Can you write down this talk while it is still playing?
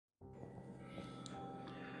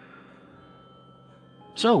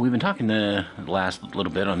So, we've been talking the last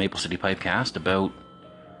little bit on Maple City Pipecast about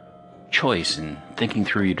choice and thinking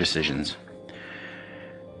through your decisions.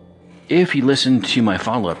 If you listened to my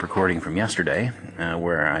follow-up recording from yesterday,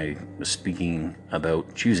 where I was speaking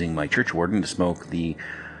about choosing my church warden to smoke the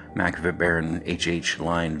MacBaron HH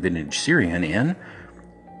line vintage Syrian in,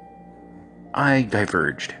 I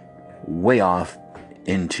diverged way off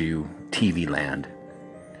into TV land.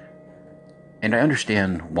 And I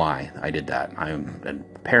understand why I did that. I'm a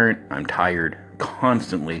parent, I'm tired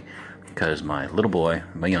constantly because my little boy,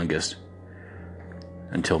 my youngest,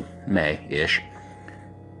 until May-ish,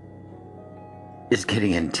 is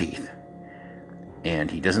getting in teeth.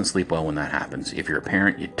 And he doesn't sleep well when that happens. If you're a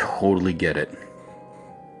parent, you totally get it.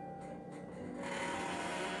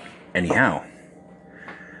 Anyhow,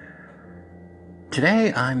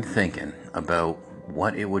 today I'm thinking about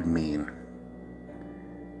what it would mean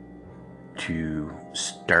to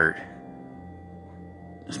start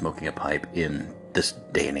smoking a pipe in this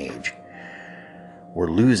day and age. We're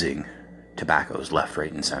losing tobaccos left,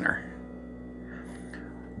 right, and center.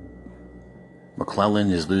 McClellan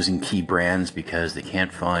is losing key brands because they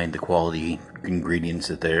can't find the quality ingredients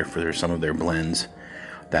that they're for some of their blends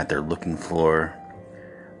that they're looking for.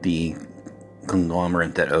 The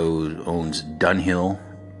conglomerate that owns Dunhill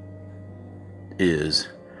is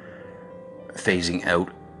phasing out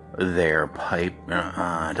their pipe.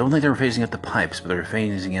 I don't think they were phasing out the pipes, but they're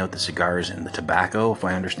phasing out the cigars and the tobacco, if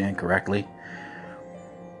I understand correctly.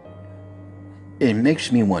 It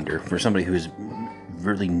makes me wonder, for somebody who is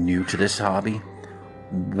really new to this hobby,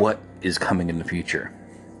 what is coming in the future?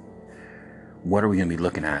 What are we going to be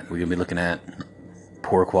looking at? We're going to be looking at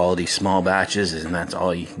poor quality small batches, and that's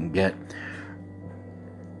all you can get?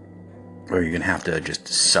 Or you're going to have to just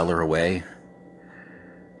cellar away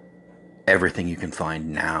everything you can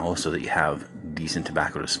find now so that you have decent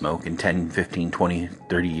tobacco to smoke in 10, 15, 20,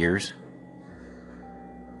 30 years?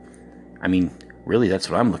 I mean, really, that's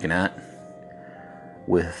what I'm looking at.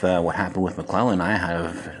 With what happened with McClellan, I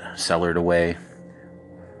have cellared away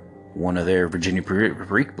one of their Virginia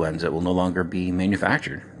Perique blends that will no longer be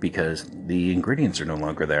manufactured because the ingredients are no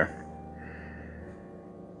longer there.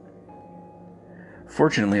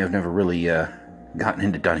 Fortunately, I've never really gotten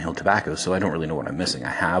into Dunhill tobacco, so I don't really know what I'm missing.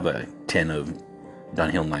 I have a tin of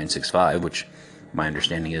Dunhill 965, which my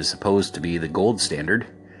understanding is supposed to be the gold standard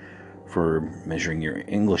for measuring your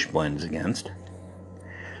English blends against.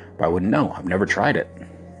 But I wouldn't know. I've never tried it.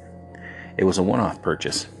 It was a one-off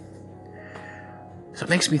purchase. So it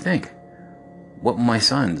makes me think, what will my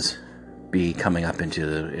sons be coming up into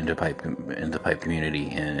the pipe community,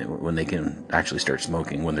 and when they can actually start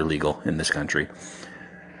smoking when they're legal in this country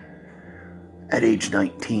at age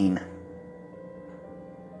 19?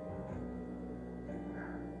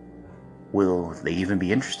 Will they even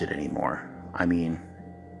be interested anymore? I mean,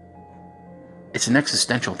 it's an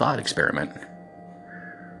existential thought experiment.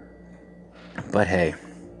 But hey,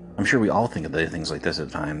 I'm sure we all think of things like this at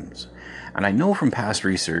times. And I know from past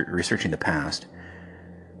researching the past,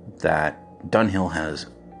 that Dunhill has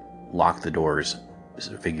locked the doors,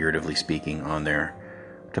 figuratively speaking, on their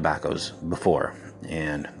tobaccos before.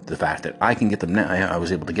 And the fact that I can get them now, I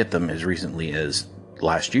was able to get them as recently as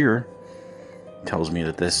last year, tells me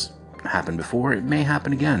that this happened before. It may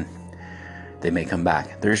happen again. They may come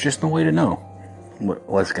back. There's just no way to know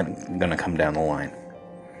what's going to come down the line.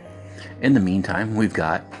 In the meantime, we've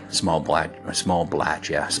got small batch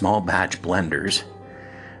blenders,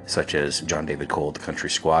 such as John David Cole, the Country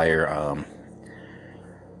Squire.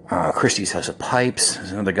 Christie's House of Pipes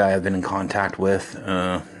is another guy I've been in contact with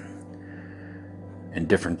in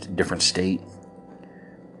different state.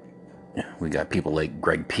 We got people like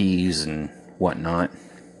Greg Pease and whatnot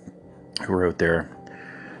who are out there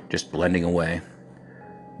just blending away,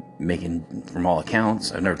 making, from all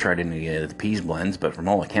accounts, I've never tried any of the Pease blends, but from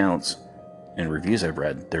all accounts and reviews I've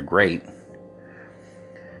read, they're great.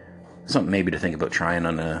 Something maybe to think about trying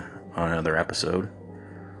on another episode.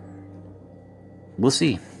 We'll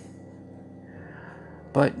see.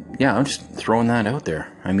 But yeah, I'm just throwing that out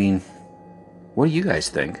there. I mean, what do you guys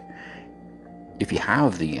think? If you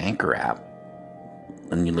have the Anchor app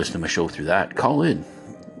and you listen to my show through that, call in.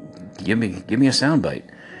 Give me a soundbite.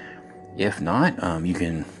 If not, you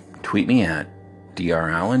can tweet me at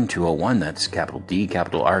drallen201. That's capital D,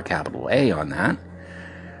 capital R, capital A on that.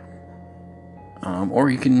 Or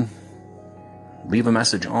you can leave a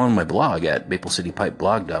message on my blog at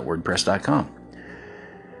maplecitypipeblog.wordpress.com.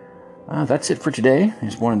 That's it for today. I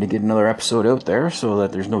just wanted to get another episode out there so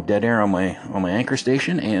that there's no dead air on my Anchor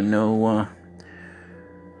station, and no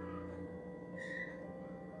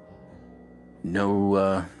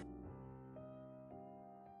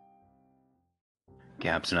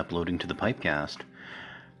gaps and uploading to the Pipecast.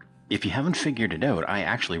 If you haven't figured it out, I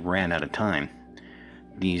actually ran out of time.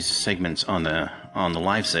 These segments on the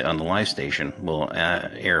live station will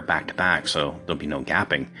air back to back, so there'll be no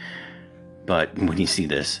gapping. But when you see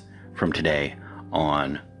this from today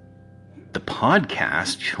on the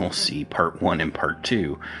podcast, you'll see part 1 and part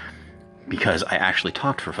 2, because I actually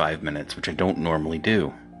talked for 5 minutes, which I don't normally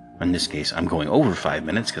do. In this case, I'm going over 5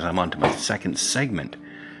 minutes because I'm on to my second segment.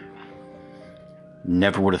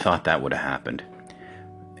 Never would have thought that would have happened.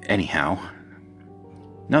 Anyhow,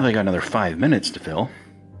 now that I got another 5 minutes to fill,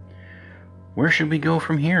 where should we go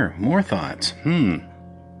from here? More thoughts.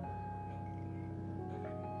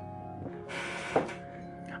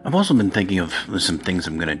 I've also been thinking of some things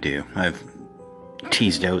I'm going to do. I've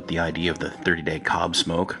teased out the idea of the 30-day cob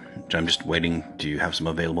smoke, which I'm just waiting to have some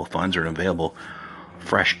available funds or an available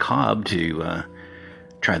fresh cob to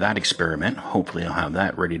try that experiment. Hopefully I'll have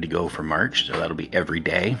that ready to go for March, so that'll be every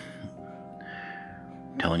day.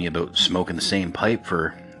 Telling you about smoking the same pipe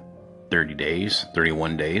for 30 days,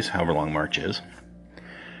 31 days, however long March is.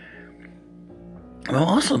 I've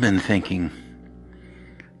also been thinking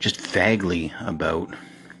just vaguely about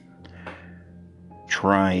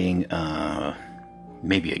trying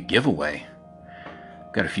maybe a giveaway.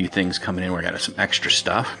 Got a few things coming in where I got some extra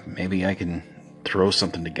stuff. Maybe I can throw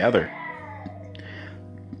something together.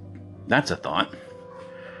 That's a thought.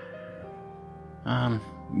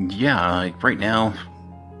 Yeah, like right now,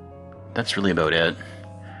 that's really about it.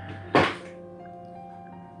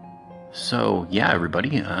 So yeah,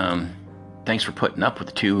 everybody, thanks for putting up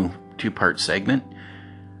with the two-part segment.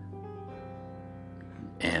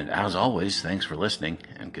 And as always, thanks for listening,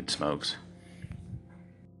 and good smokes.